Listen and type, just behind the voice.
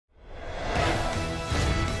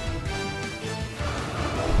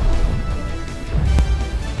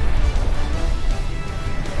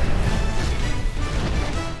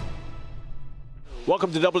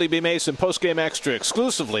Welcome to WB Mason Postgame Extra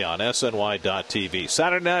exclusively on SNY.TV.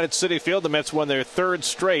 Saturday night at Citi Field, the Mets won their third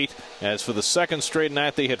straight. As for the second straight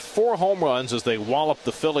night, they hit 4 home runs as they walloped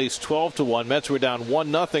the Phillies 12-1. Mets were down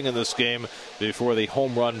 1-0 in this game before the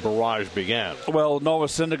home run barrage began. Well, Noah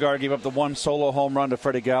Syndergaard gave up the one solo home run to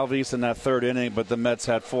Freddie Galvis in that third inning, but the Mets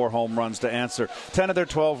had 4 home runs to answer. 10 of their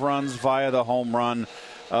 12 runs via the home run.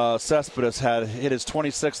 Cespedes had hit his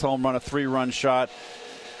 26th home run, a 3-run shot.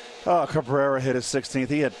 Cabrera hit his 16th.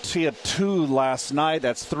 He had 2 last night.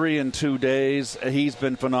 That's 3 in 2 days. He's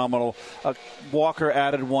been phenomenal. Walker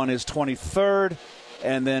added one, his 23rd.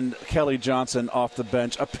 And then Kelly Johnson off the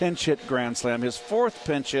bench, a pinch hit grand slam, his 4th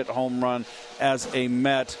pinch hit home run as a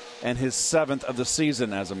Met, and his 7th of the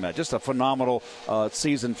season as a Met. Just a phenomenal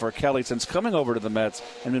season for Kelly since coming over to the Mets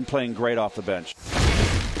and been playing great off the bench.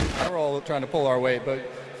 We're all trying to pull our weight, but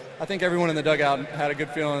I think everyone in the dugout had a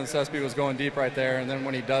good feeling that Cespedes was going deep right there, and then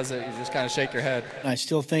when he does it, you just kind of shake your head. I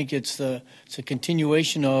still think it's a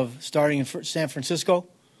continuation of starting in San Francisco,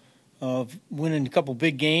 of winning a couple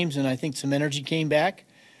big games, and I think some energy came back.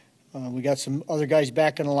 We got some other guys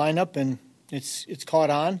back in the lineup, and it's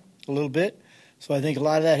caught on a little bit. So I think a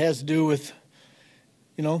lot of that has to do with,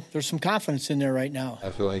 there's some confidence in there right now.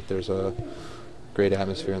 I feel like there's a great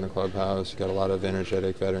atmosphere in the clubhouse. Got a lot of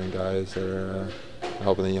energetic veteran guys that are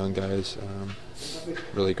helping the young guys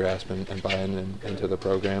really grasp and buy into the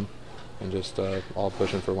program, and just all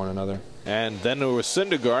pushing for one another. And then there was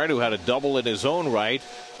Syndergaard, who had a double in his own right,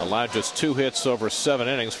 allowed just 2 hits over 7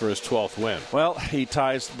 innings for his 12th win. Well, he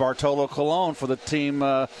ties Bartolo Colon for the team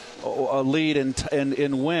lead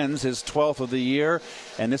in wins, his 12th of the year.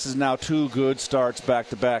 And this is now 2 good starts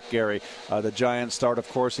back-to-back, Gary. The Giants start, of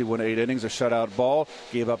course, he won 8 innings, a shutout ball,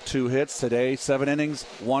 gave up 2 hits. Today, 7 innings,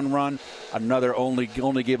 1 run. Another only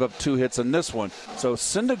gave up 2 hits in this one. So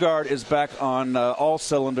Syndergaard is back on all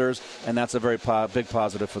cylinders, and that's a very big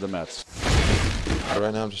positive for the Mets.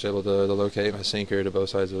 Right now I'm just able to locate my sinker to both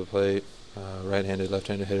sides of the plate. Right-handed,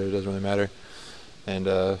 left-handed hitter, it doesn't really matter. And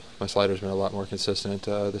my slider's been a lot more consistent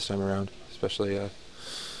this time around, especially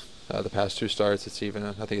the past 2 starts. I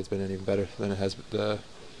think it's been even better than it has the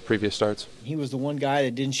previous starts. He was the one guy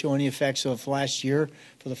that didn't show any effects of last year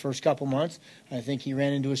for the first couple months. I think he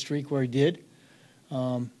ran into a streak where he did.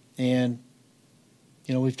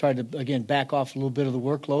 We've tried to, again, back off a little bit of the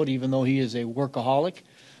workload, even though he is a workaholic.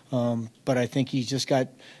 But I think he's just got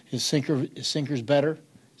his sinker's better,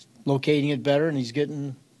 locating it better, and he's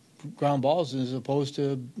getting ground balls as opposed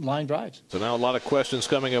to line drives. So now a lot of questions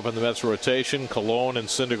coming up in the Mets rotation. Colon and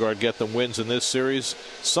Syndergaard get them wins in this series.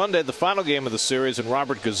 Sunday, the final game of the series, and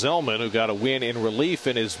Robert Gazelman, who got a win in relief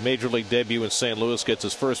in his Major League debut in St. Louis, gets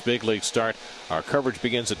his first big league start. Our coverage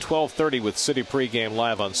begins at 12:30 with Citi pregame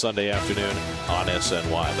live on Sunday afternoon on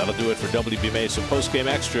SNY. That'll do it for WB Mason Postgame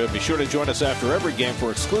Extra. Be sure to join us after every game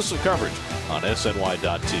for exclusive coverage on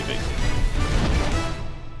SNY.TV.